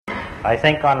I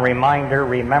think on reminder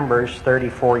remembers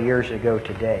 34 years ago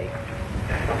today.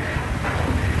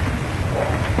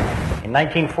 In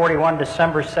 1941,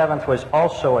 December 7th was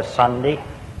also a Sunday.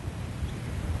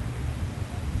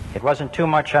 It wasn't too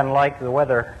much unlike the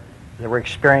weather that we're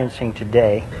experiencing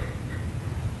today.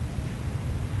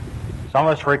 Some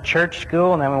of us were at church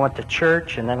school, and then we went to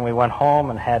church, and then we went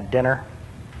home and had dinner.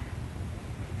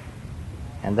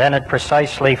 And then at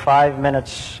precisely 5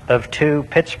 minutes of 2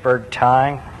 Pittsburgh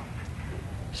time,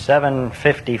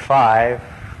 7:55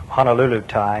 Honolulu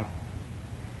time,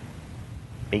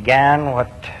 began what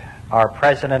our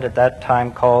president at that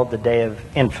time called the Day of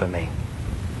Infamy.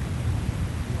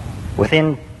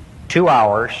 Within 2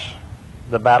 hours,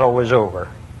 the battle was over.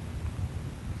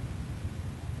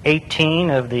 18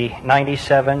 of the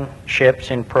 97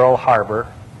 ships in Pearl Harbor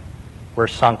were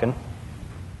sunken.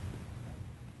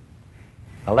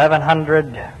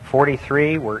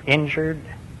 1,143 were injured,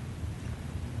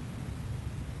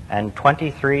 and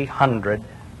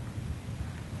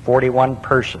 2,341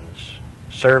 persons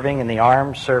serving in the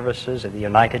armed services of the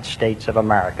United States of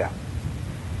America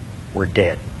were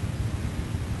dead.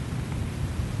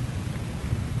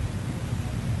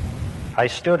 I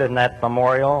stood in that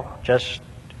memorial just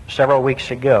several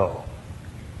weeks ago,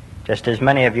 just as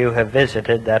many of you have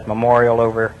visited that memorial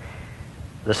over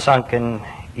the sunken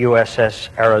USS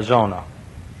Arizona,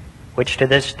 which to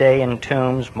this day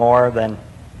entombs more than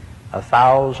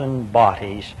 1,000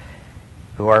 bodies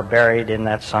who are buried in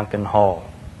that sunken hull.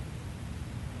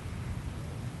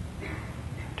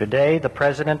 Today, the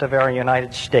President of our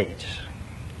United States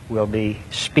will be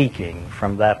speaking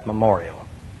from that memorial.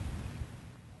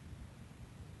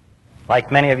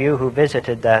 Like many of you who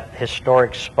visited that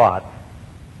historic spot,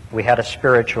 we had a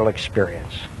spiritual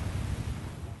experience.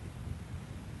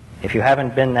 If you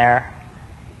haven't been there,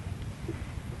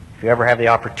 if you ever have the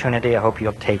opportunity, I hope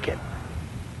you'll take it.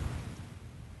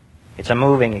 It's a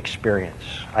moving experience.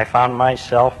 I found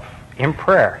myself in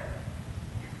prayer,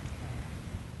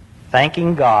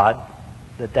 thanking God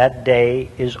that that day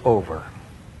is over.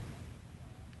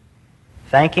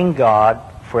 Thanking God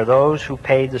for those who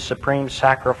paid the supreme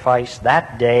sacrifice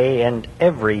that day and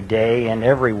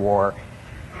every war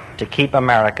to keep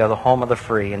America the home of the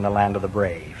free and the land of the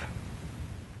brave.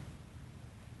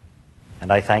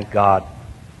 And I thank God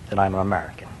that I'm an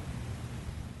American.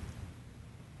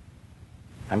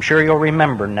 I'm sure you'll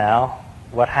remember now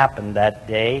what happened that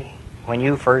day when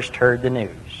you first heard the news.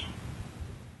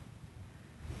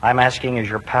 I'm asking as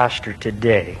your pastor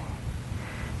today,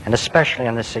 and especially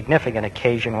on this significant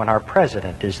occasion when our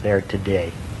president is there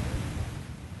today,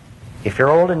 if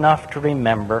you're old enough to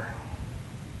remember,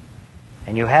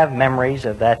 and you have memories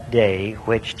of that day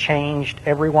which changed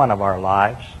every one of our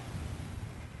lives,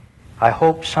 I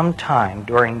hope sometime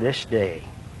during this day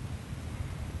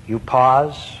you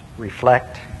pause,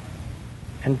 reflect,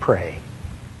 and pray,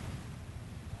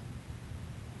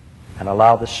 and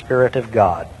allow the Spirit of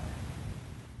God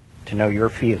to know your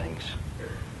feelings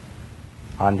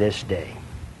on this day.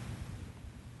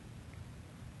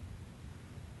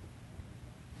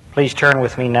 Please turn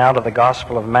with me now to the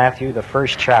Gospel of Matthew, the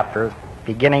first chapter,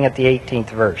 beginning at the 18th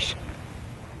verse.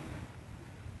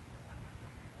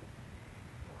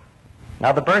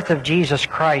 Now the birth of Jesus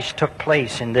Christ took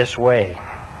place in this way.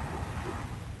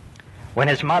 When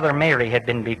his mother Mary had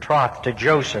been betrothed to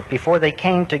Joseph, before they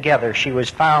came together, she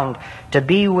was found to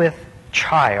be with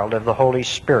child of the Holy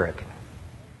Spirit.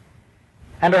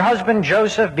 And her husband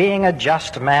Joseph, being a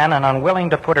just man and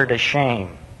unwilling to put her to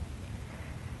shame,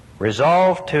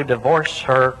 resolved to divorce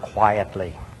her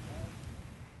quietly.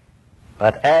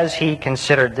 But as he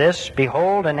considered this,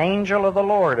 behold, an angel of the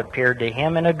Lord appeared to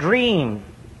him in a dream,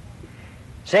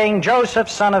 saying, Joseph,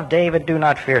 son of David, do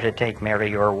not fear to take Mary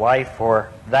your wife,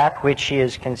 for that which she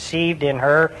is conceived in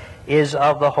her is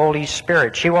of the Holy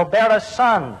Spirit. She will bear a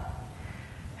son,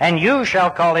 and you shall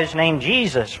call his name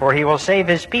Jesus, for he will save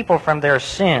his people from their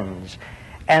sins.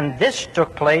 And this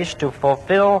took place to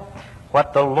fulfill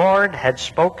what the Lord had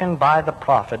spoken by the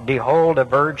prophet. Behold, a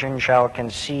virgin shall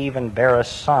conceive and bear a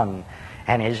son,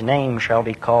 and his name shall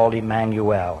be called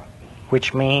Emmanuel,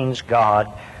 which means God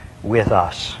with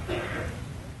us.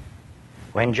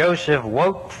 When Joseph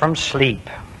woke from sleep,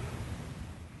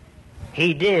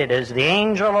 he did as the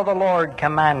angel of the Lord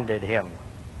commanded him.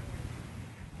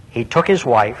 He took his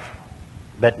wife,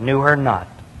 but knew her not,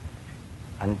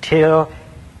 until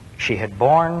she had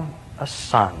borne a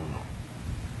son,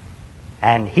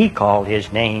 and he called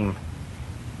his name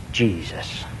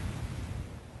Jesus.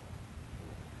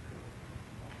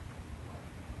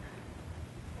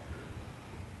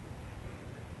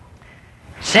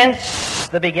 Since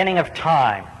the beginning of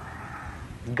time,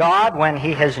 God, when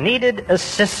He has needed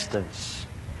assistance,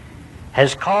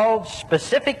 has called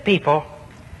specific people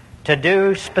to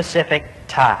do specific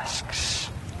tasks.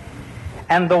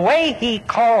 And the way He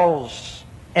calls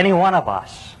any one of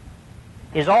us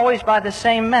is always by the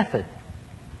same method,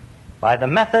 by the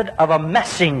method of a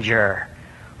messenger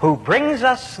who brings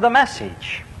us the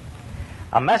message,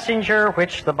 a messenger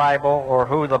which the Bible, or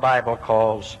who the Bible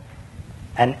calls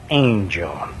an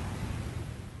angel.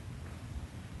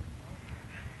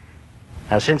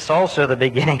 Now, since also the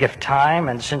beginning of time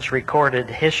and since recorded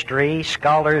history,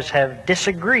 scholars have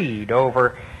disagreed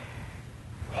over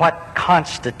what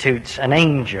constitutes an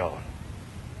angel.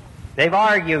 They've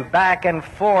argued back and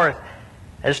forth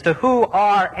as to who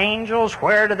are angels,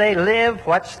 where do they live,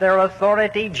 what's their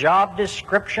authority, job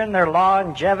description, their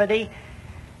longevity.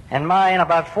 And in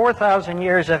about 4,000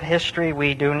 years of history,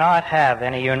 we do not have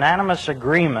any unanimous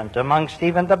agreement amongst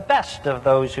even the best of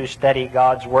those who study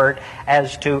God's Word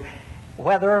as to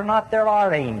whether or not there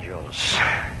are angels.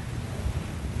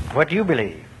 What do you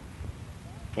believe?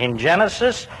 In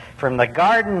Genesis, from the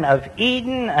Garden of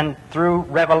Eden and through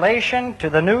Revelation to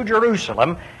the New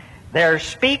Jerusalem, there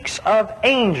speaks of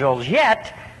angels.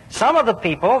 Yet, some of the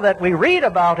people that we read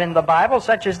about in the Bible,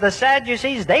 such as the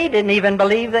Sadducees, they didn't even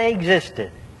believe they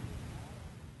existed.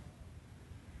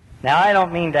 Now, I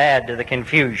don't mean to add to the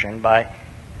confusion by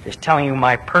just telling you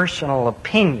my personal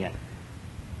opinion.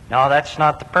 No, that's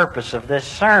not the purpose of this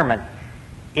sermon.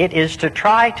 It is to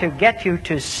try to get you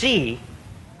to see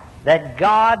that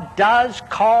God does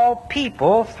call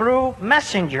people through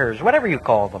messengers, whatever you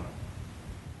call them.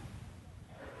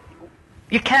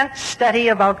 You can't study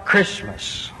about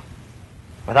Christmas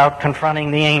without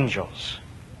confronting the angels.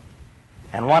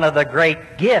 And one of the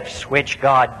great gifts which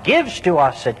God gives to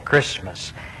us at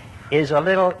Christmas is a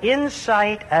little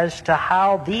insight as to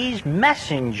how these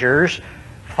messengers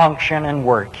function and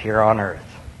work here on earth.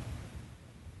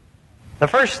 The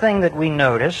first thing that we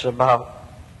notice about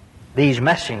these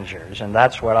messengers, and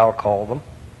that's what I'll call them,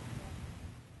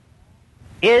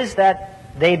 is that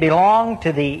they belong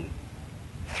to the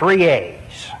 3 A's.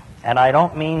 And I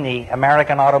don't mean the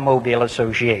American Automobile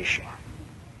Association.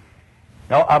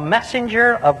 No, a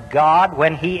messenger of God,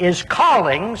 when He is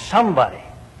calling somebody,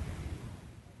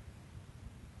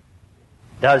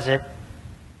 does it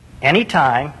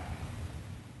anytime,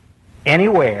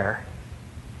 anywhere,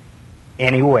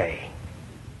 anyway.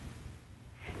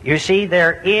 You see,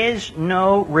 there is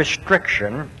no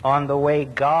restriction on the way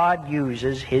God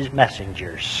uses His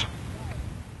messengers.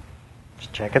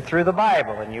 Just check it through the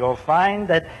Bible, and you'll find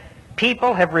that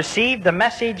people have received the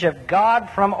message of God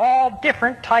from all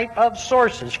different type of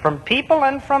sources, from people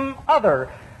and from other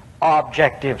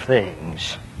objective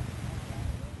things.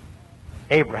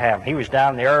 Abraham, he was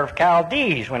down in the Ur of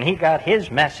Chaldees when he got his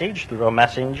message through a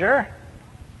messenger.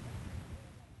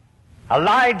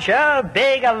 Elijah,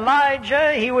 big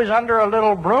Elijah, he was under a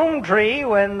little broom tree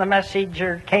when the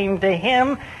messenger came to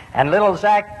him. And little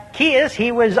Zacchaeus,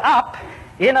 he was up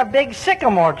in a big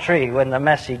sycamore tree when the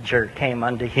messenger came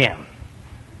unto him.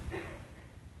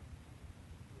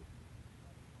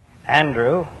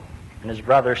 Andrew and his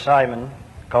brother Simon,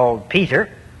 called Peter,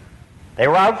 they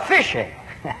were out fishing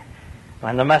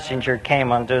when the messenger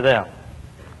came unto them.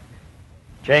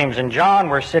 James and John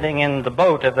were sitting in the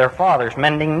boat of their fathers,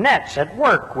 mending nets at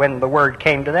work when the word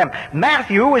came to them.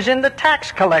 Matthew was in the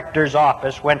tax collector's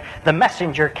office when the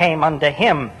messenger came unto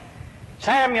him.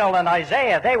 Samuel and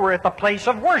Isaiah, they were at the place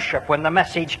of worship when the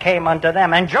message came unto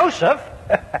them. And Joseph,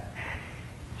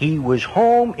 he was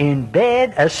home in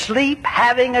bed, asleep,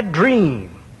 having a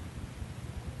dream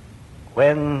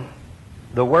when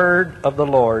the word of the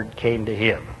Lord came to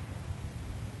him.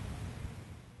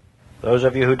 Those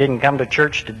of you who didn't come to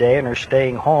church today and are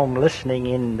staying home listening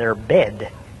in their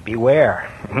bed, beware.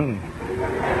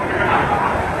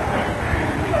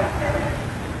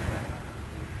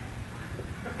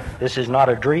 This is not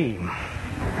a dream.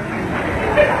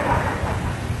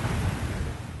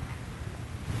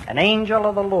 An angel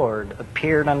of the Lord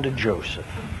appeared unto Joseph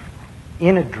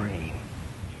in a dream.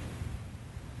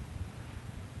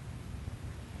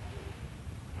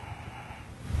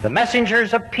 The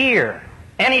messengers appear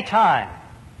anytime,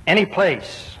 any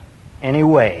place, any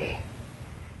way.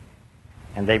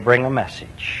 And they bring a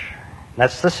message.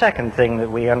 That's the second thing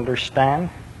that we understand.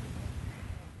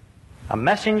 A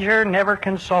messenger never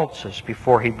consults us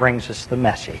before he brings us the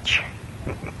message.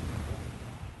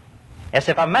 Yes,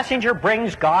 if a messenger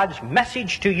brings God's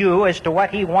message to you as to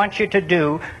what he wants you to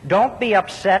do, don't be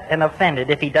upset and offended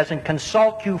if he doesn't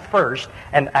consult you first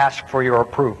and ask for your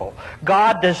approval.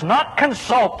 God does not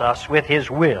consult us with his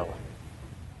will.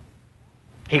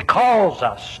 He calls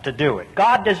us to do it.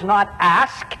 God does not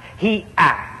ask, He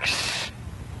acts.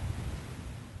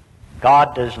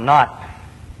 God does not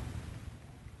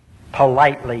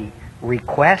politely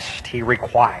request, He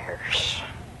requires.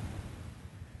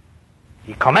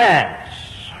 He commands.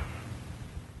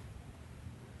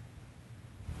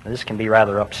 This can be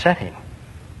rather upsetting.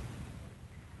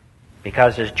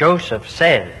 Because as Joseph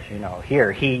says,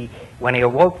 here, when he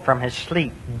awoke from his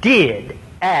sleep, did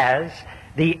as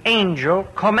the angel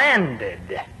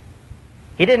commanded.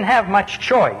 He didn't have much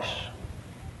choice.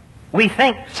 We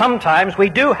think sometimes we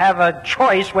do have a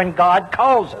choice when God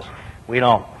calls us. We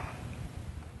don't.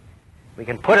 We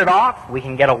can put it off, we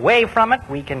can get away from it,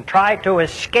 we can try to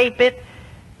escape it,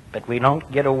 but we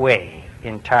don't get away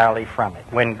entirely from it.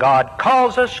 When God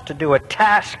calls us to do a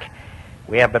task,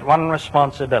 we have but one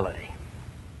responsibility: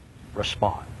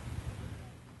 respond.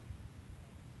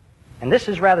 And this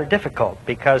is rather difficult,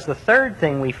 because the third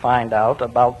thing we find out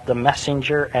about the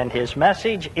messenger and his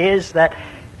message is that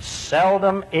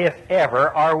seldom, if ever,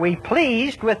 are we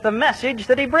pleased with the message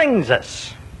that he brings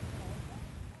us.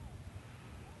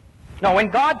 No, when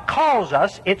God calls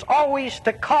us, it's always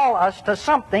to call us to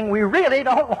something we really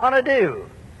don't want to do.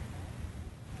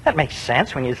 That makes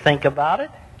sense when you think about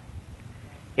it.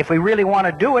 If we really want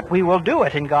to do it, we will do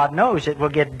it, and God knows it will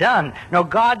get done. No,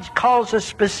 God calls us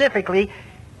specifically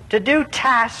to do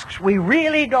tasks we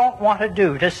really don't want to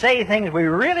do, to say things we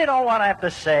really don't want to have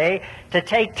to say, to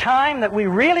take time that we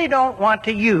really don't want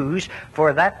to use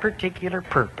for that particular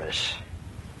purpose.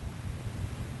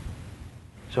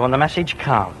 So when the message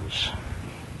comes,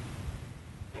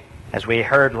 as we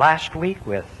heard last week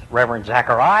with Reverend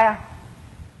Zechariah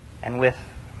and with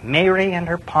Mary and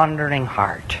her pondering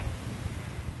heart,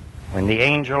 when the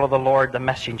angel of the Lord, the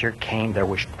messenger, came, there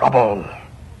was trouble.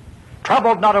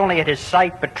 Troubled not only at his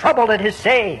sight, but troubled at his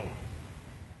saying.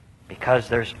 Because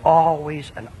there's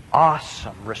always an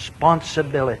awesome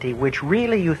responsibility which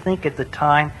really you think at the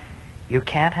time you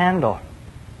can't handle.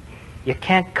 You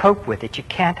can't cope with it. You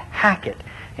can't hack it.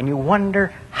 And you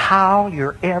wonder how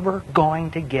you're ever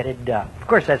going to get it done. Of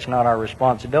course, that's not our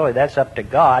responsibility. That's up to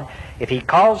God. If He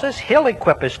calls us, He'll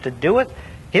equip us to do it.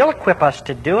 He'll equip us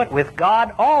to do it. With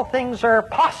God, all things are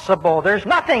possible. There's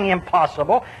nothing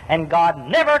impossible. And God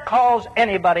never calls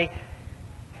anybody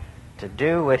to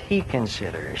do what He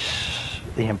considers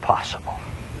the impossible.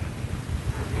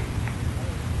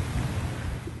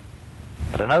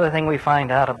 But another thing we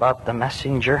find out about the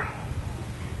messenger,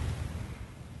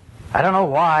 I don't know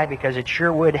why, because it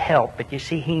sure would help, but you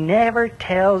see, he never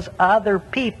tells other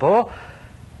people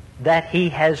that he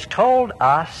has told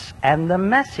us and the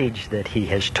message that he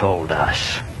has told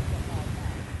us.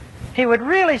 He would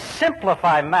really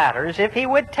simplify matters if he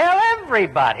would tell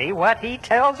everybody what he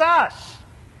tells us,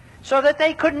 so that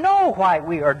they could know why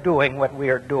we are doing what we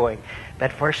are doing.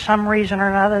 But for some reason or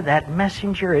another, that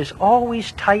messenger is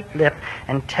always tight-lipped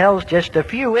and tells just a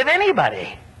few, if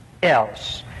anybody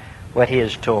else, what he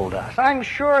has told us. I'm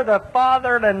sure the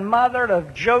father and mother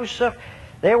of Joseph,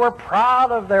 they were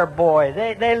proud of their boy.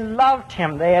 They loved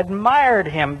him. They admired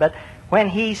him. But when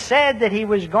he said that he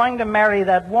was going to marry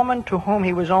that woman to whom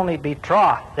he was only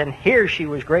betrothed, and here she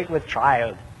was great with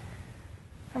child,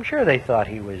 I'm sure they thought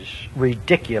he was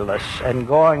ridiculous and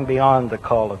going beyond the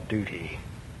call of duty.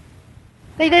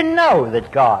 They didn't know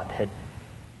that God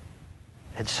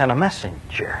had sent a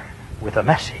messenger with a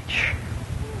message.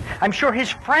 I'm sure his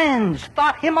friends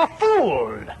thought him a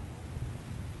fool.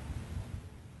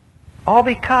 All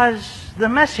because the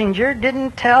messenger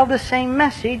didn't tell the same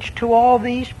message to all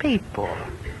these people.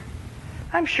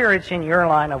 I'm sure it's in your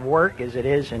line of work as it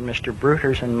is in Mr.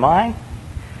 Bruter's and mine.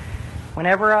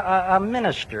 Whenever a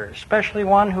minister, especially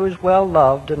one who is well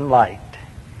loved and liked,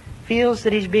 feels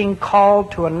that he's being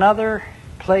called to another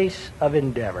place of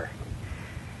endeavor,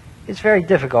 it's very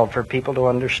difficult for people to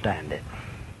understand it.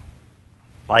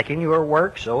 Like in your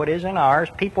work, so it is in ours.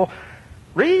 People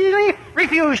really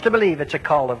refuse to believe it's a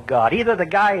call of God. Either the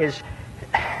guy is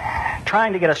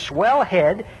trying to get a swell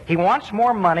head, he wants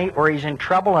more money, or he's in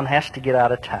trouble and has to get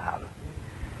out of town.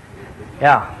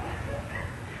 Yeah.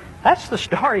 That's the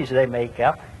stories they make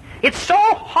up. It's so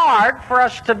hard for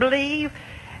us to believe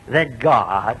that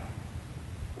God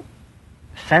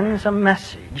sends a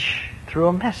message through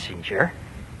a messenger,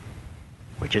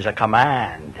 which is a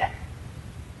command,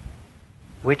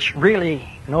 which really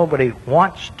nobody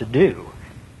wants to do.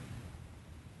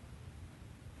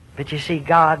 But you see,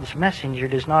 God's messenger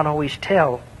does not always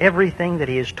tell everything that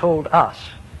he has told us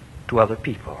to other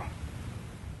people.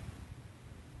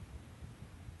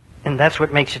 And that's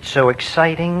what makes it so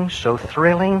exciting, so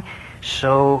thrilling,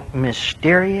 so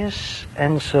mysterious,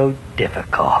 and so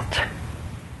difficult.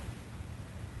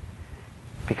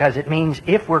 Because it means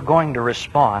if we're going to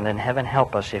respond, and heaven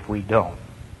help us if we don't,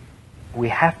 we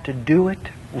have to do it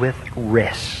with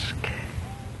risk.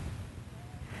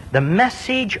 The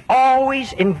message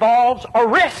always involves a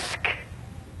risk.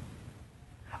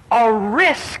 A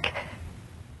risk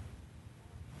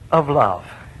of love.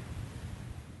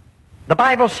 The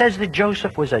Bible says that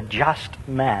Joseph was a just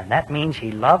man. That means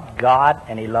he loved God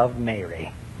and he loved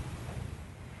Mary.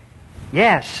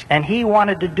 Yes, and he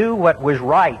wanted to do what was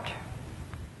right.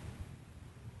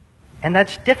 And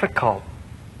that's difficult,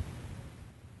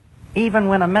 even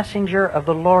when a messenger of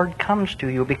the Lord comes to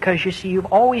you, because you see,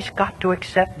 you've always got to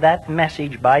accept that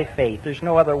message by faith. There's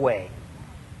no other way.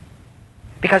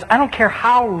 Because I don't care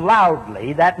how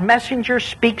loudly that messenger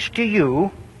speaks to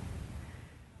you,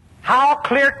 how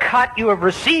clear-cut you have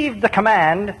received the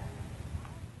command,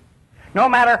 no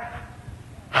matter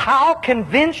how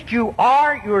convinced you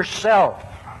are yourself,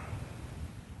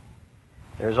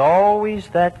 there's always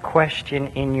that question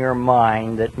in your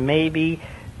mind that maybe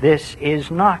this is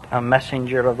not a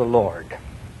messenger of the Lord.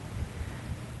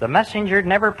 The messenger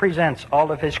never presents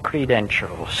all of his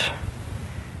credentials.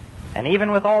 And even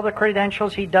with all the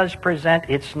credentials he does present,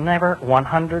 it's never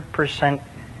 100%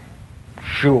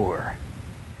 sure.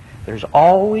 There's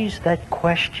always that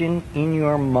question in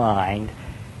your mind,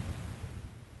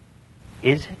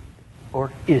 is it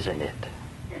or isn't it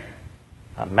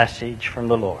a message from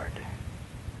the Lord?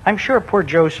 I'm sure poor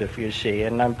Joseph, you see,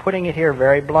 and I'm putting it here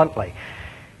very bluntly.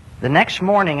 The next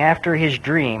morning after his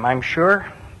dream, I'm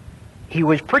sure he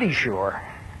was pretty sure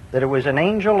that it was an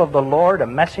angel of the Lord, a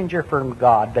messenger from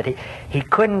God, but he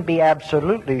couldn't be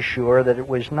absolutely sure that it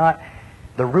was not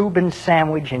the Reuben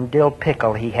sandwich and dill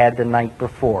pickle he had the night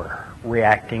before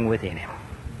reacting within him.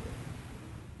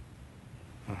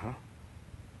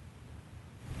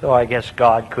 So I guess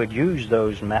God could use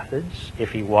those methods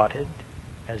if he wanted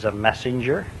as a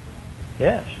messenger.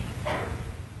 Yes.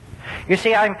 You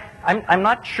see, I'm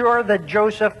not sure that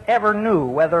Joseph ever knew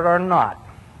whether or not,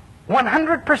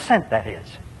 100% that is,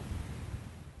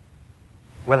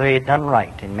 whether he had done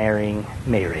right in marrying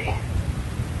Mary.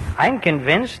 I'm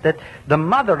convinced that the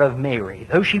mother of Mary,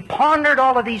 though she pondered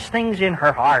all of these things in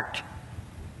her heart,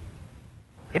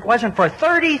 it wasn't for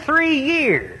 33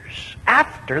 years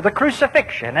after the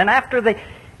crucifixion and after the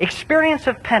experience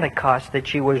of Pentecost that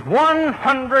she was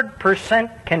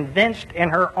 100% convinced in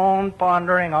her own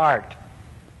pondering heart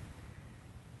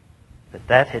that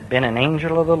that had been an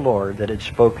angel of the Lord that had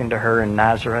spoken to her in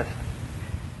Nazareth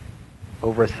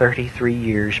over 33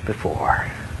 years before,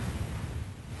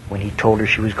 when he told her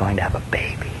she was going to have a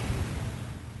baby.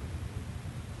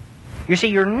 You see,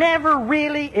 you're never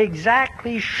really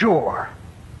exactly sure.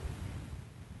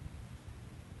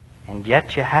 And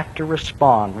yet you have to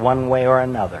respond one way or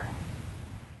another.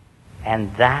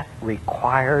 And that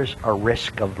requires a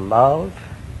risk of love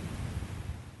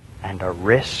and a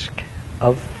risk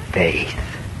of faith.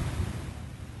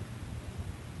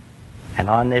 And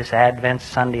on this Advent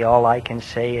Sunday, all I can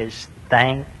say is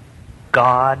thank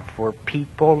God for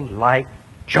people like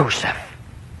Joseph,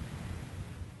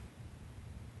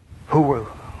 who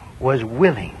was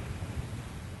willing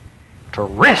to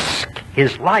risk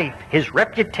his life, his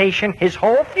reputation, his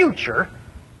whole future.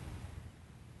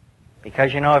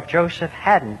 Because, you know, if Joseph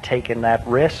hadn't taken that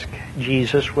risk,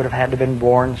 Jesus would have had to have been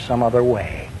born some other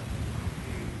way.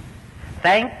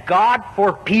 Thank God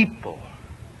for people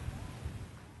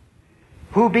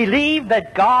who believe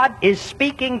that God is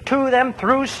speaking to them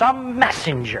through some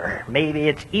messenger. Maybe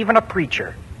it's even a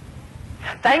preacher.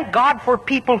 Thank God for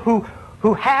people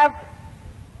who have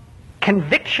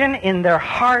conviction in their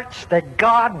hearts that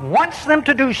God wants them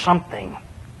to do something.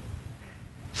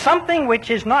 Something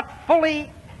which is not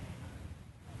fully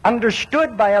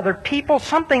understood by other people,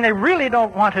 something they really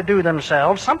don't want to do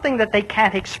themselves, something that they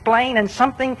can't explain, and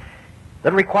something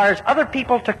that requires other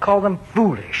people to call them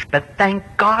foolish. But thank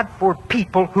God for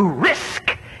people who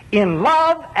risk in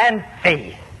love and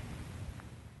faith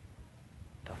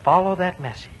to follow that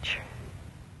message.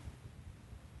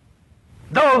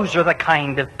 Those are the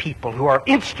kind of people who are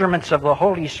instruments of the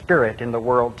Holy Spirit in the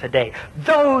world today.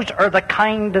 Those are the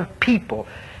kind of people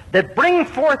that bring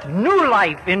forth new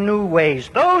life in new ways.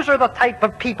 Those are the type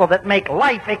of people that make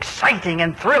life exciting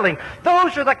and thrilling.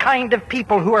 Those are the kind of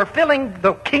people who are filling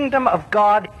the kingdom of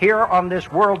God here on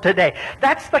this world today.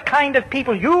 That's the kind of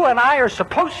people you and I are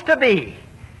supposed to be.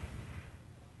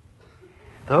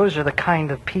 Those are the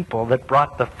kind of people that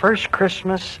brought the first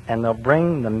Christmas, and they'll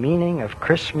bring the meaning of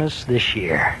Christmas this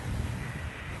year.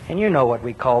 And you know what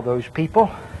we call those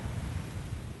people?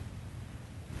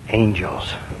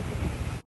 Angels.